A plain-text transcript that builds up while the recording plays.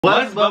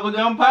What's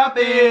bubblegum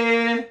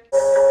poppin'?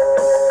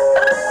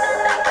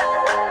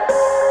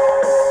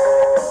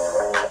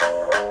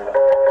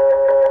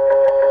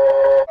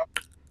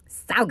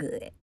 So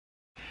good.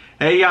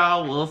 Hey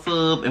y'all, what's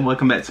up and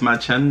welcome back to my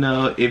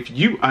channel. If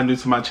you are new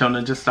to my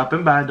channel, just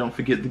stopping by, don't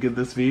forget to give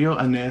this video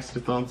a nasty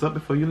thumbs up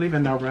before you leave,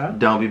 and alright?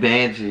 Don't be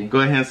bangy.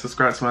 Go ahead and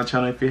subscribe to my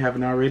channel if you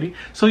haven't already,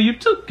 so you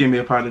too can be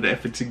a part of the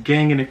FT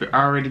gang. And if you're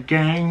already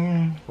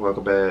gang,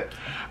 Welcome back.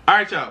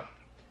 alright y'all,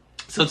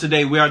 so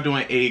today we are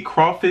doing a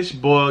crawfish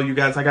boil. You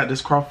guys, I got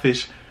this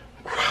crawfish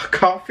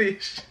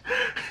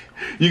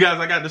you guys,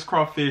 I got this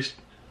crawfish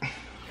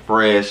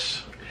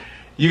Fresh.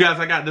 You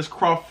guys, I got this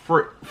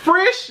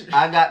fresh.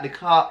 I got the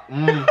cop.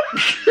 You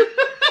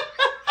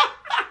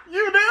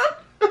do?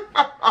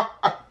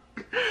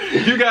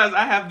 You guys,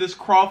 I have this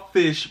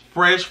crawfish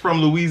fresh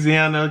from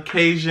Louisiana,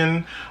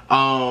 Cajun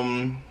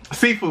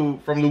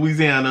seafood from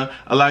Louisiana.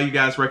 A lot of you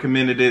guys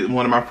recommended it.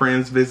 One of my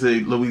friends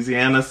visited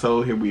Louisiana,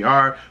 so here we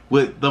are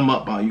with the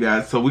mukbang, you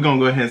guys. So we're gonna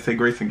go ahead and say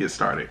grace and get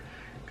started.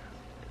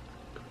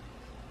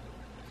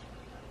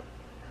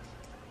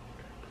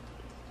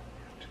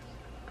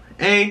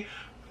 Amen.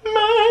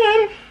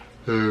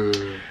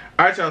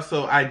 Alright y'all,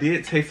 so I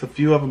did taste a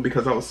few of them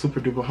because I was super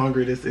duper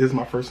hungry. This is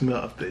my first meal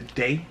of the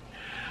day.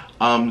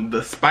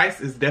 The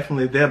spice is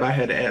definitely there, but I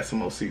had to add some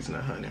more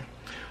seasoning, honey.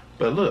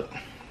 But look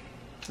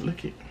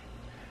it.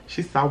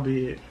 She's so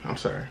big. I'm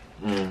sorry.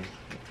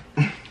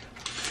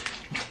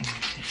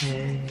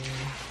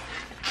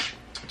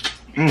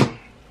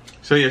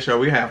 So yeah, y'all,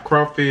 we have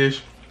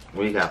crawfish.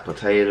 We got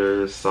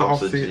potatoes,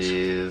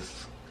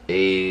 sausages,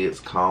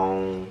 eggs,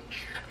 corn,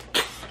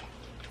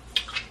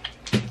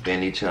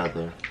 and each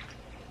other.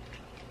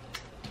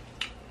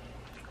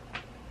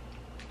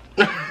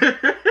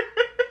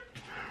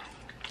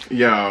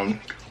 Yeah.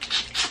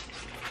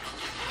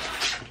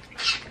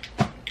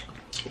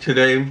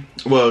 Today,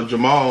 well,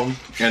 Jamal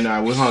and I,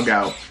 we hung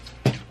out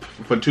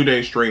for 2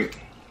 days straight,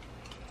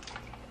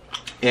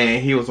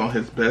 and he was on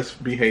his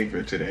best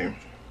behavior today.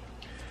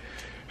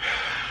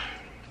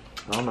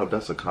 I don't know if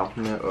that's a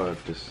compliment or a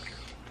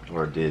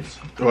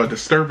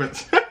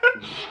disturbance.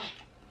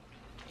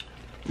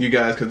 You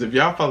guys, because if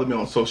y'all follow me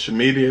on social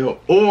media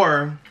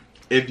or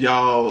if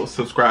y'all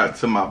subscribe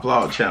to my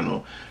vlog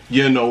channel,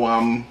 you know where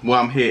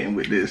I'm heading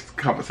with this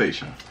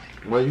conversation.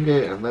 Well, you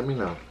get and let me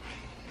know.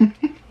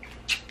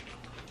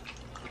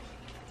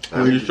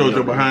 When you showed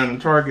your behind in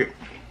Target.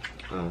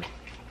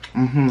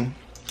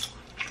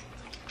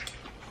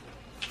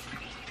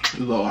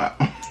 Lord.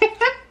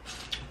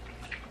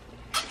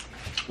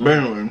 But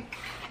anyway.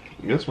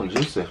 This one's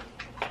juicy.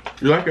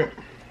 You like it?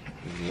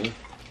 Yeah.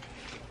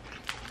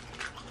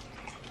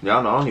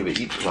 Y'all know I don't even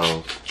eat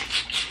cloves.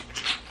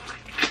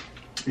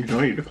 You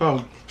don't eat the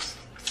clove.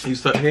 You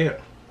suck head.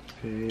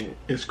 Head.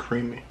 It's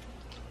creamy.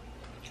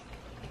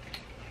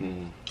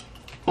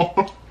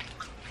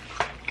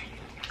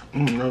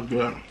 That's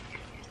good.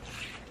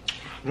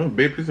 That's a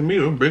big piece of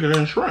meat. It's bigger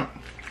than shrimp.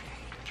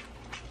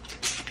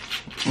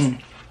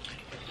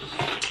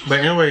 But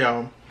anyway,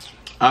 y'all,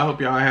 I hope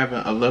y'all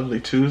having a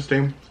lovely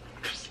Tuesday.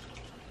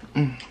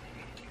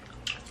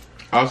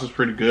 Ours was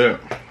pretty good.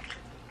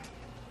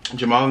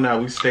 Jamal and I,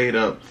 we stayed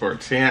up for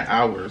 10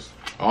 hours,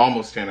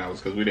 almost 10 hours,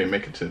 because we didn't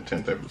make it to the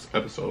 10th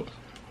episode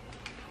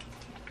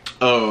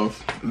of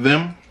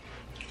them.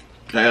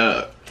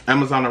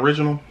 Amazon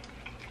original.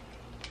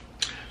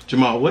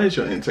 Jamal, what is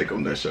your intake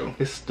on that show?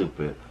 It's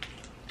stupid.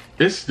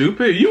 It's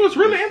stupid? You was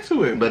really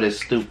into it. But it's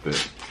stupid.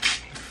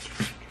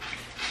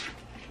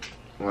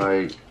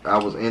 Like, I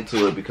was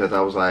into it because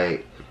I was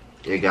like,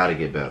 it gotta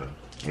get better.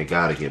 It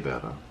gotta get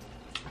better.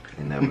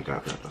 It never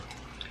got better.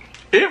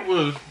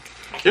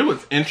 It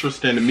was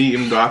interesting to me,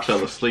 even though I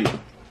fell asleep.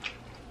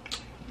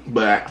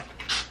 But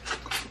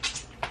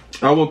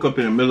I woke up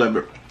in the middle of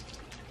it.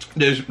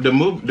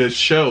 The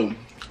show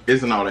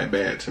isn't all that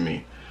bad to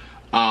me.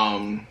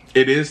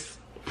 It is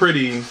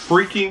pretty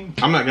freaky.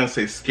 I'm not gonna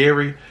say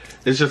scary.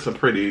 It's just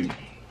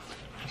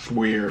it's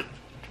weird.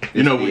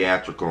 You know,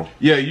 theatrical.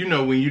 Yeah, you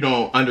know when you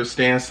don't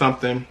understand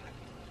something,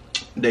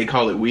 they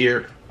call it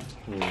weird.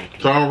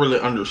 So I don't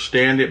really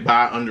understand it, but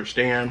I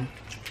understand.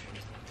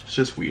 It's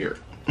just weird.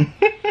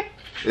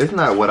 It's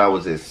not what I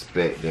was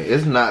expecting.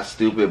 It's not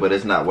stupid, but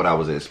it's not what I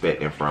was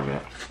expecting from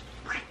it.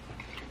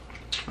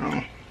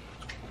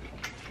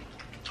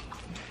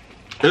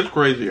 It's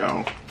crazy,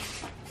 y'all.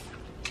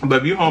 But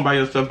if you're home by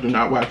yourself, do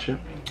not watch it.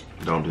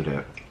 Don't do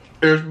that.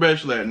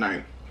 Especially at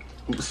night.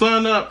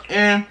 Sun up,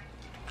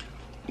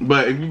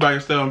 but if you by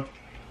yourself,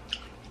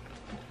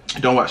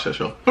 don't watch that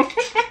show.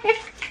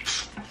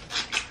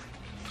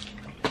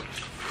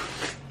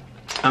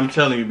 I'm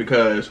telling you,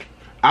 because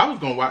I was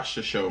gonna watch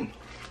the show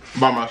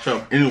by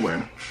myself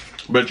anyway,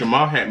 but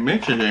Jamal had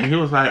mentioned it, and he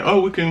was like,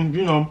 "Oh, we can,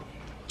 you know,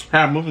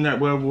 have movie night,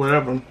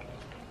 whatever,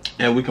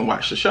 and we can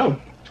watch the show."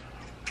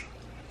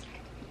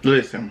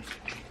 Listen,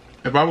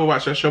 if I would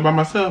watch that show by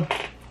myself,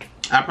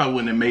 I probably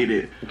wouldn't have made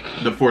it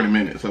the 40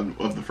 minutes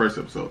of the first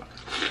episode.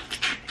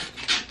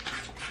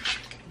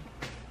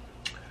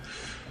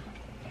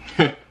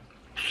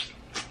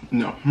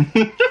 No.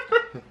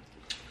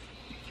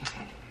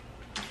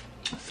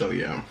 So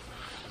yeah.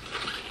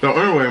 So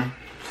anyway,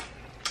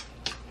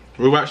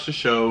 we watched the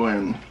show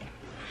and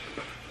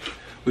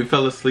we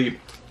fell asleep.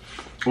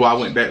 Well, I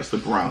went back to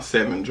sleep around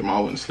 7.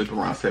 Jamal went to sleep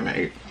around 7,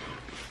 8.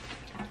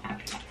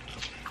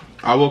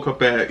 I woke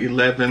up at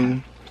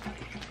 11,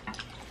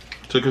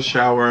 took a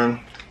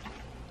shower,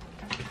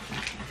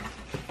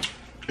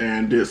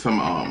 and did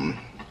some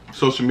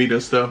social media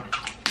stuff.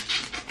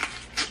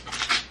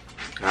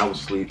 I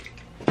was asleep.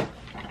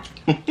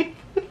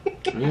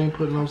 You ain't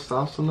put no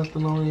sauce or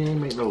nothing on it. You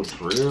ain't make no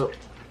drip.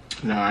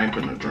 No, I ain't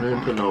putting no drip. You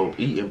ain't put no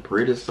eating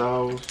pretty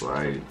sauce.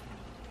 Like,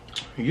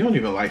 you don't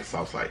even like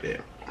sauce like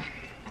that.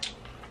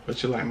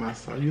 But you like my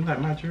sauce. You like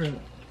my drip.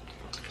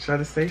 Try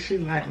to say she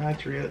like my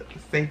drip.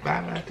 Say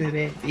bye-bye to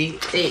that big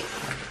thick.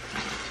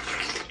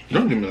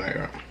 Don't do me like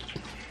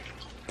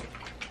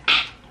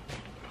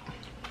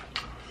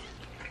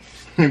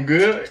that.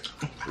 Good?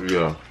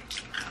 yeah.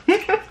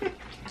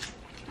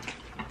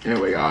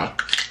 Anyway, y'all.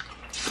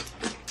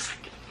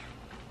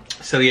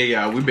 So yeah,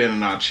 y'all, we've been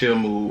in our chill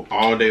mood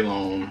all day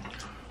long.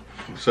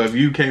 So if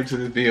you came to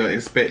this video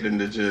expecting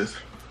to just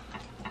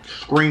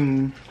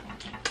scream,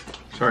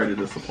 sorry to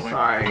disappoint.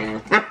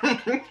 Sorry.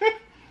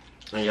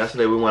 And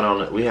yesterday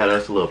we had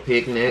us a little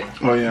picnic.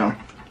 Oh yeah,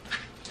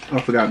 I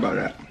forgot about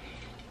that.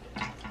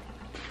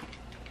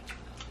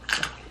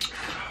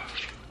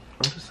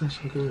 Oh, this is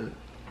so good.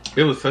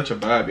 It was such a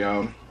vibe,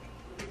 y'all.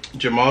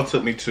 Jamal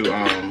took me to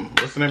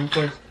what's the name of the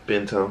place?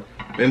 Bento.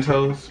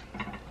 Bento's.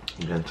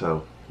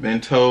 Bento's.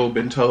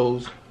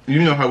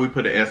 You know how we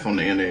put an S on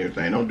the end of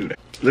everything. Don't do that.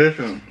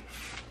 Listen,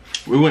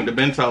 we went to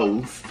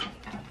Bento's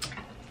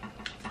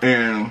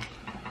and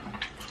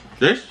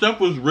this stuff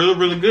was really,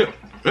 really good.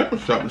 That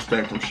was something to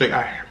stand from shake.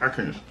 I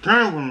can't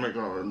stand when I make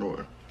all that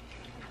noise.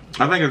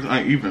 I think it's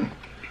uneven.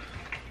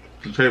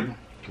 The table.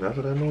 That's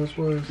what that noise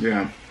was?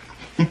 Yeah.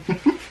 Oh,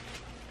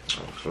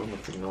 so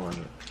much ignoring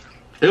it.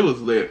 It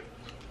was lit.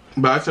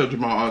 But I tell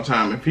Jamal all the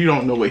time, if he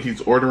don't know what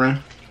he's ordering,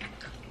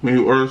 when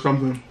you order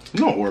something,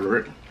 don't order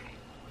it.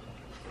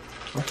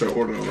 I said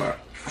order a lot.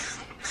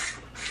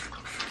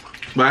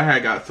 But I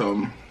had got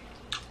a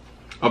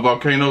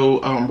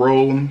volcano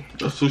roll,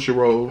 a sushi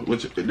roll,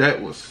 which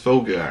that was so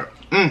good.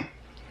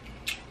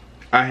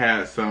 I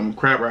had some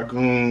crab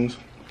ragoons.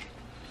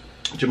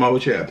 Jamal,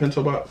 what you had?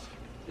 Pinto box?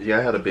 Yeah,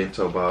 I had a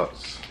bento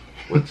box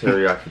with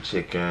teriyaki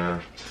chicken,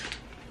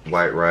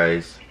 white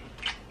rice,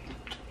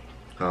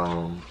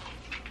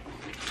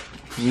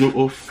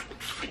 noodles.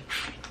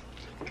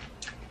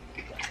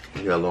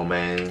 yellow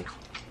man.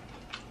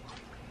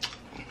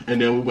 And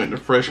then we went to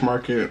Fresh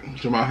Market.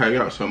 Jamal had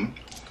got some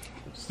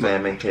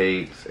Salmon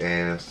cakes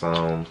and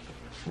some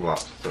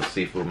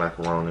seafood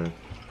macaroni.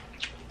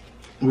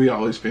 We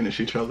always finish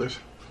each other's.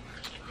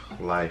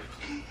 Life.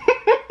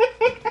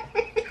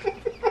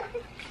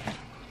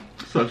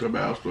 Such a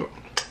bastard.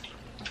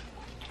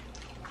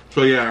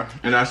 So yeah,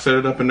 and I set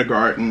it up in the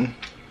garden.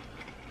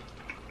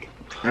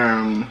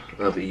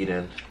 Of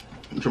Eden.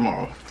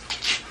 Jamal.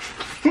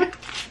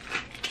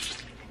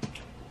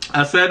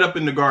 I set it up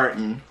in the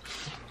garden.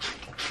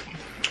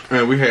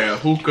 And we had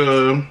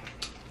hookah.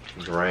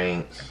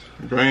 Drinks.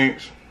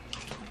 It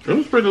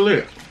was pretty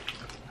lit.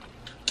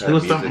 Had it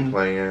was music something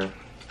playing.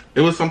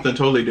 It was something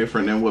totally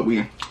different than what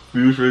we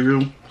usually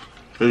do.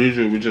 So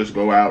usually we just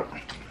go out,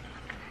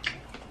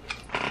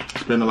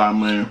 spend a lot of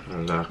money.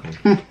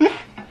 Exactly.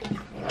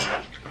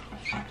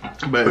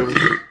 But it was,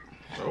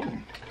 oh.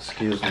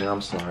 Excuse me,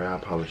 I'm sorry, I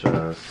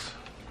apologize.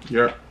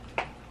 Yeah.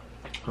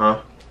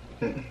 Huh?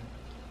 I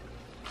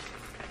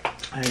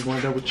ain't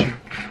going there with you.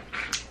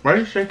 Why are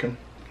you shaking?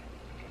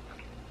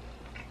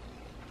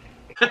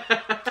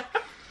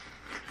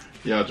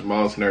 Yeah,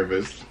 Jamal's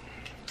nervous.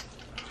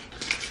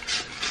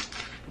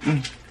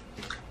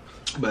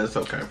 But it's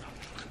okay.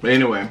 But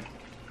anyway,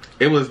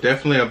 it was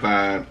definitely a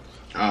vibe.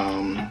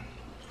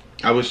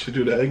 I wish to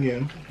do that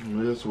again.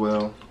 Me as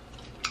well.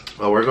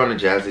 Well, we're going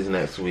to Jazzy's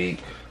next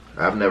week.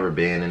 I've never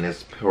been in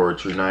this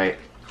poetry night.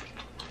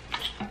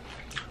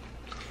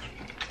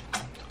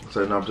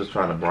 So I'm just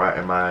trying to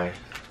brighten my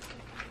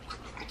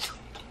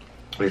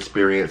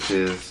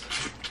experiences.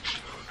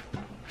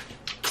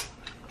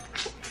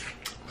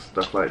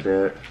 Stuff like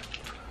that.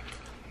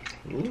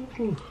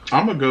 Ooh.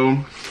 I'm gonna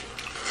go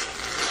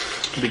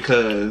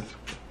because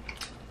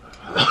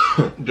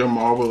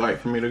Jamal would like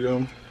for me to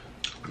go.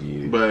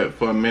 Yeah. But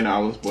for a minute I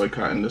was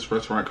boycotting this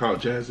restaurant called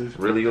Jazzy's.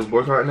 Really, you was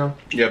boycotting now?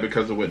 Yeah,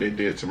 because of what they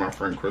did to my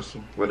friend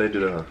Crystal. What they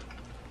do to her?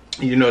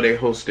 You know, they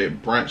hosted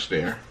brunch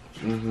there.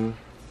 Mm-hmm.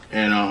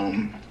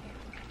 And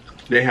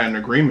they had an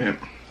agreement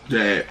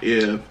that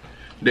if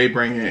they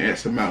bring in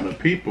X amount of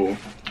people,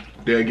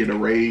 they'll get a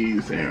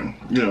raise and,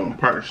 you know,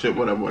 partnership,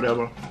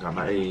 whatever. Got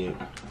my egg.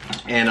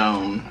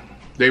 And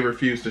they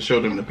refused to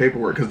show them the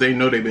paperwork because they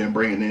know they've been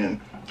bringing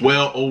in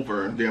well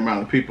over the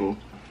amount of people.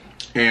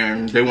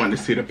 And they wanted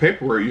to see the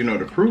paperwork, you know,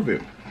 to prove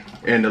it.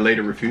 And the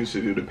lady refused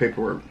to do the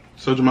paperwork.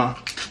 So, Jamal.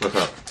 What's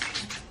up?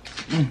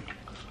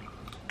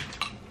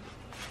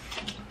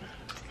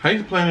 How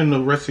you planning the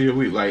rest of your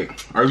week? Like,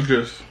 are you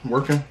just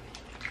working?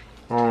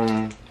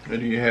 Or do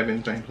you have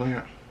anything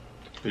planned?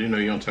 But you know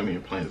you don't tell me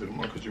your plans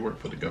anymore because you work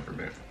for the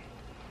government.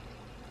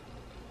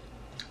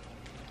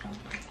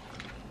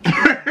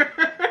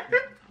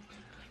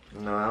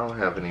 No, I don't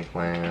have any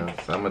plans.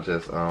 I'ma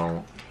just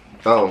oh,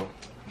 no,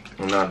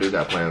 I do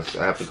got plans.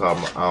 I have to call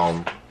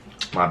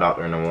my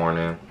doctor in the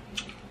morning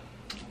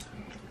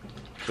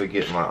to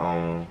get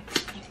my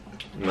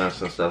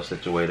medicine stuff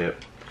situated.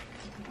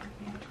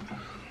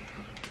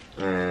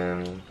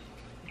 And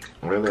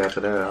really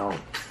after that,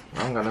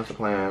 I don't got nothing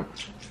planned.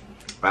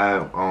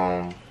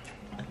 I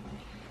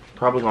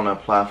probably gonna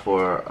apply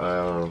for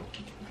a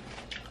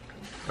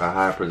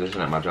higher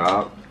position at my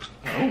job.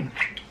 Oh,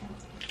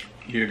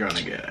 you're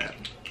gonna get it.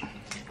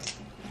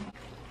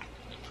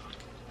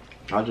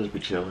 I'll just be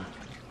chilling.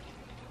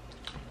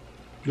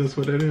 That's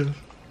what it is.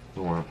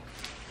 What?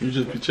 You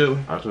just be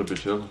chilling. I'll just be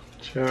chilling.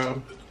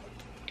 Child.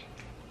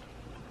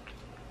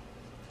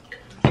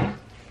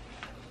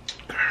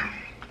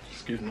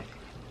 Excuse me.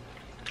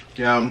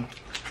 Yeah.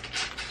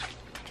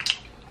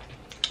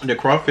 The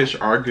crawfish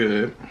are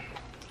good.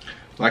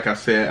 Like I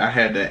said, I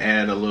had to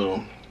add a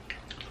little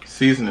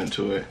seasoning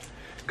to it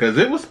because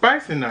it was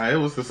spicy. Now it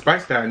was the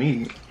spice that I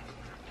need.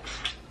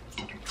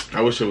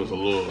 I wish it was a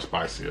little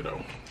spicier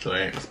though. So it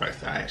ain't the spice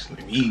that I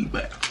actually need,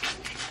 but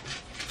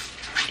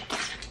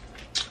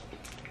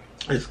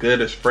it's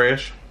good. It's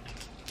fresh.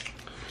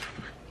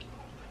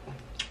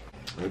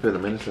 It's been a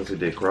minute since we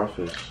did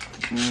crawfish.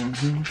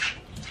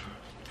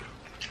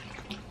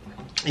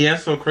 Yeah,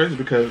 it's so crazy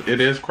because it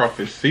is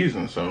crawfish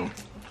season, so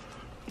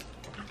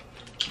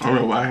I don't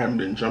know why I haven't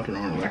been jumping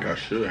on it like I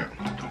should.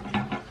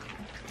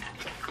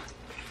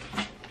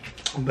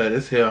 But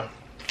it's here.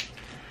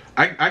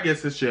 I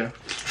guess it's just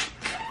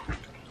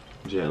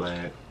Jet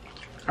lag.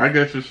 I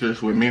guess it's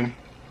just with me.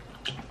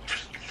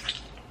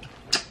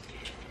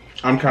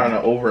 I'm kind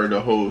of over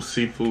the whole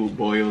seafood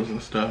boils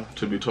and stuff,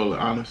 to be totally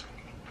honest.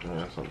 Yeah,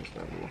 that's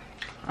understandable.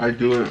 I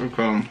do it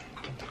because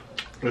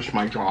it's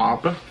my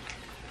job.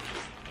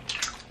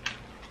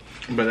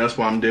 But that's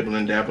why I'm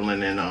dabbling in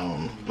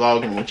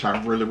vlogging, which I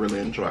really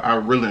enjoy. I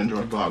really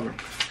enjoy vlogging.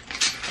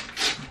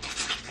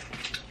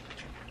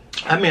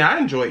 I mean, I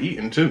enjoy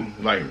eating too.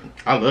 Like,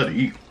 I love to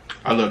eat.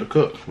 I love to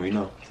cook. We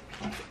know.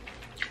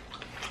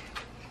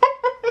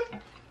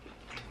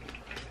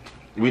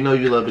 We know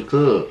you love to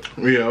cook.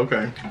 Yeah,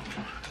 okay.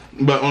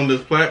 But on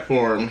this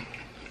platform,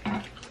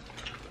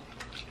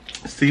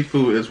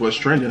 seafood is what's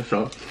trending,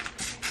 so.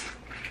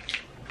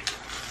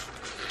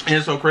 And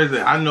it's so crazy.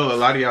 I know a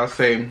lot of y'all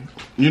say,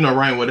 you know,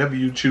 Ryan, whatever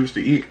you choose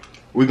to eat,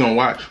 we're gonna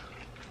watch.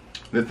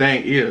 The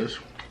thing is,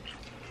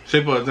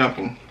 say for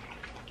example,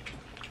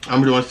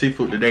 I'm doing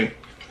seafood today.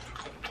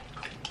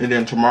 And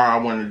then tomorrow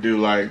I want to do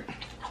like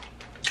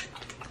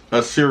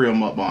a cereal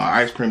mukbang,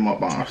 ice cream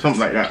mukbang,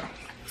 something like that.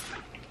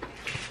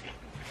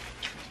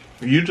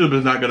 YouTube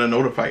is not gonna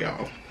notify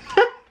y'all.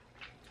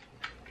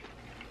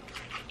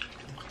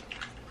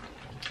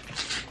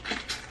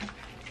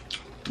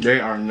 They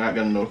are not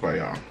gonna notify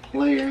y'all.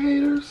 Player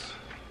haters.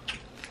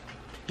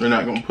 They're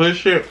not gonna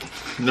push it.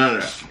 None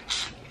of that.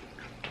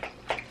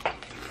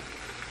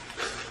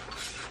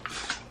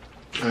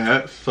 And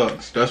that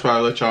sucks. That's why I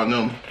let y'all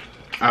know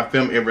I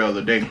film every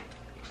other day.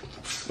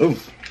 Ooh.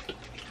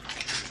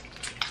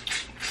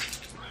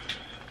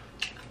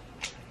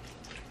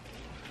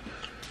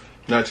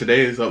 Now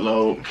today's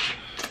upload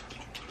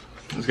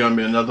is gonna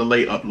be another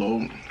late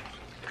upload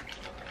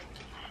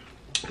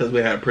because we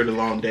had a pretty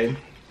long day.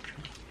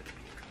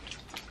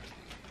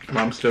 And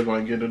I'm still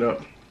gonna get it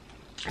up.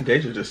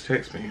 Deja just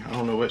texted me. I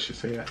don't know what she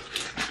said.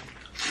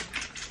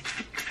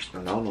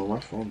 And I don't know my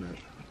phone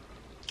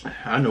at.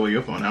 I know where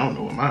your phone. I don't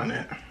know where mine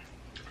at.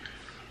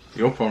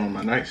 Your phone on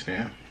my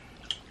nightstand.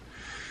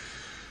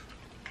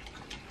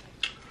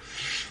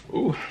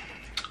 Ooh.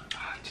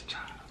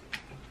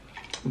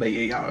 But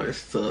yeah, y'all, it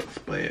sucks,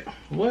 but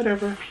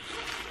whatever.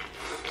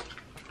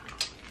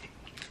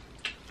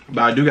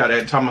 But I do got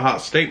that tomahawk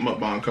steak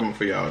mukbang coming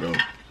for y'all though.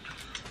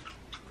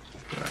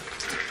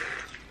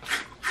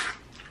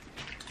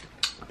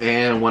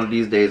 And one of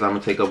these days, I'm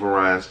gonna take over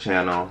Ryan's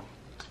channel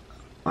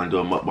and do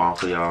a mukbang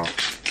for y'all.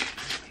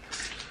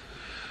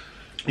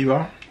 You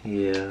are?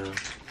 Yeah.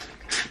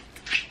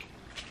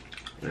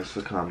 It's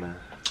a comment.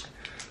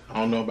 I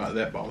don't know about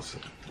that, boss.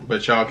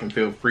 But y'all can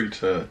feel free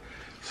to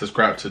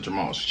subscribe to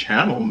Jamal's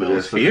channel,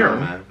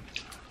 MELSHERE.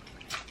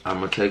 I'm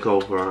gonna take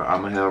over.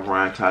 I'm gonna have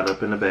Ryan tied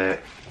up in the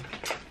back.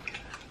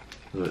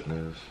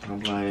 Goodness. I'm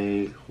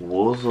like,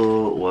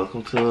 Wuzuuuuuuuuuup,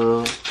 welcome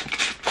to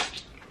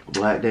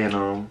Black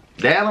Denim.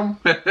 Denim?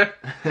 Goodness.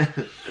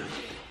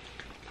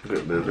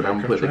 And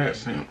I'm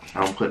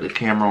gonna put the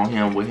camera on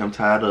him with him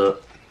tied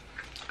up.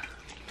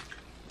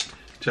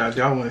 Child,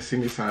 y'all want to see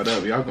me tied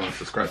up, y'all gonna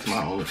subscribe to my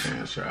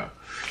OnlyFans, child.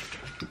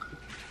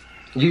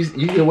 You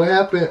hear what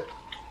happened?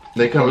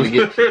 They coming to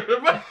get you.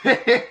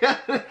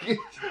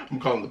 I'm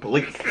calling the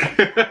police.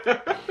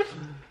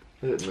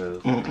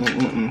 Goodness.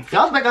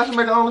 Y'all think I should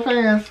make an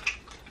OnlyFans?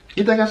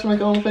 You think I should make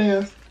an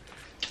OnlyFans?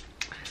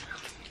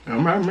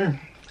 I'm right, man.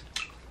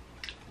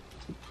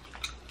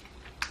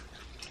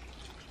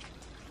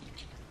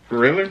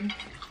 Really?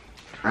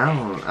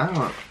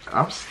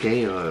 I'm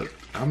scared.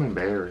 I'm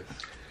embarrassed.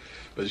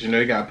 But you know,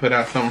 you gotta put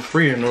out something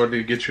free in order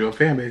to get you a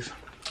fan base.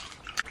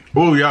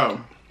 Oh,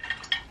 y'all.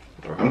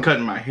 I'm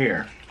cutting my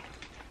hair.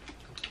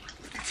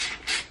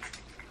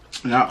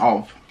 Not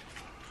off.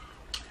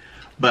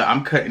 But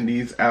I'm cutting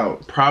these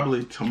out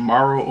probably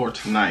tomorrow or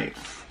tonight.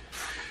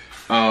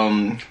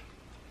 I'm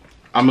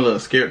a little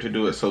scared to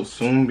do it so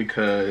soon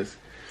because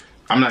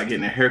I'm not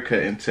getting a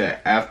haircut until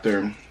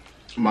after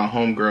my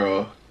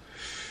homegirl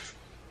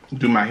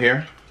do my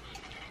hair.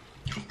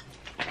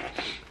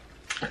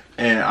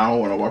 And I don't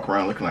want to walk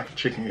around looking like a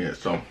chicken head,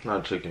 so.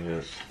 Not chicken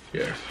head.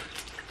 Yes.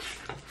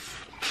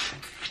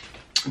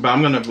 But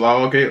I'm gonna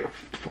vlog it.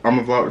 I'm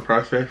gonna vlog the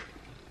process.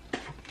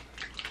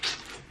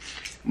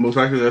 Most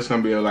likely that's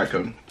gonna be like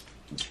a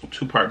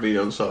 2-part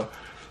video, so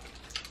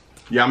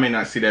y'all may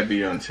not see that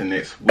video until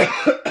next week.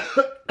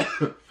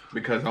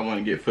 Because I want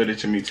to get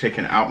footage of me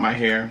taking out my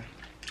hair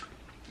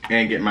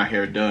and get my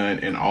hair done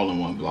in all in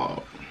one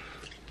vlog.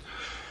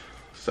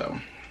 So,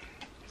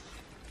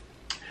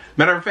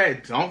 matter of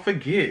fact, don't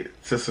forget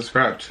to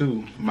subscribe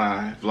to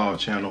my vlog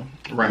channel,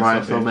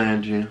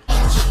 RYANSOBANGEE.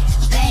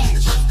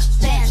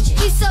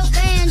 He's so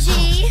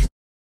bangy.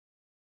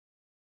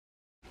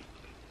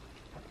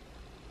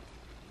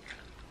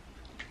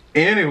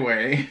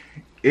 Anyway,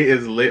 it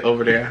is lit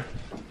over there.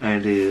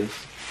 And it is.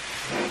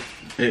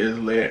 It is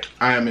lit.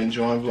 I am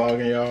enjoying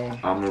vlogging, y'all.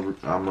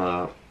 I'm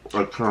a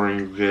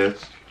recurring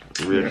guest.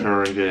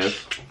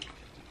 Guest.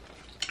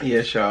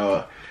 Yes,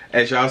 y'all.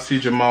 As y'all see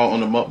Jamal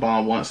on the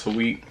Mukbang once a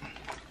week,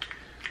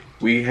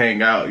 we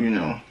hang out, you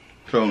know.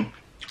 So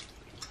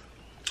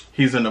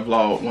he's in the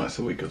vlog once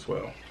a week as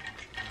well.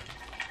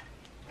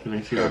 Can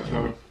you see my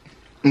tongue?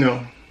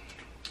 No.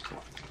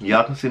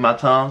 Y'all can see my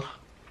tongue?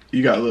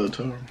 You got a little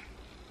tongue.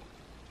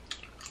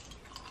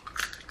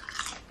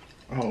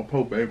 Oh,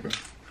 poor baby.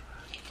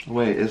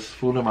 Wait, it's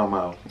food in my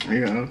mouth.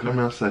 Yeah, okay. Give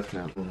me a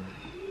second.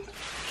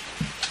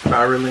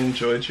 I really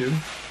enjoyed you.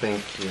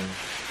 Thank you.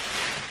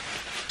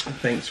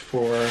 Thanks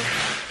for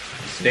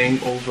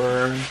staying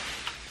over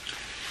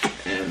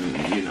and,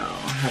 you know,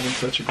 having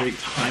such a great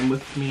time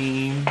with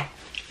me.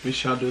 We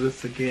shall do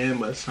this again,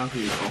 but it's time for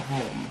you to go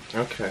home.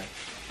 Okay.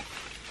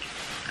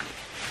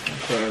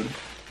 So,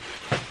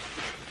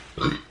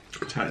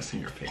 I'm tired of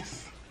seeing your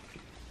face.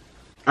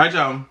 Alright,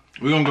 y'all.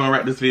 We're gonna go and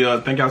wrap this video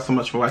up. Thank y'all so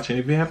much for watching.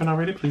 If you haven't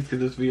already, please give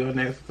this video a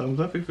nasty thumbs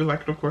up if you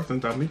like it, of course, and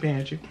don't be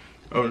banshee.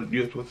 Oh,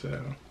 you're supposed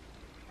to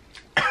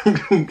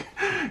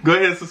go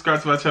ahead and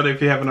subscribe to my channel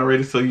if you haven't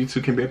already so you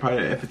too can be a part of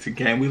the FNT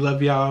gang. We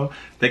love y'all.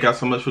 Thank y'all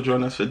so much for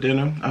joining us for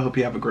dinner. I hope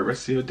you have a great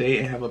rest of your day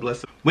and have a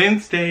blessed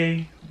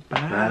Wednesday.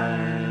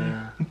 Bye.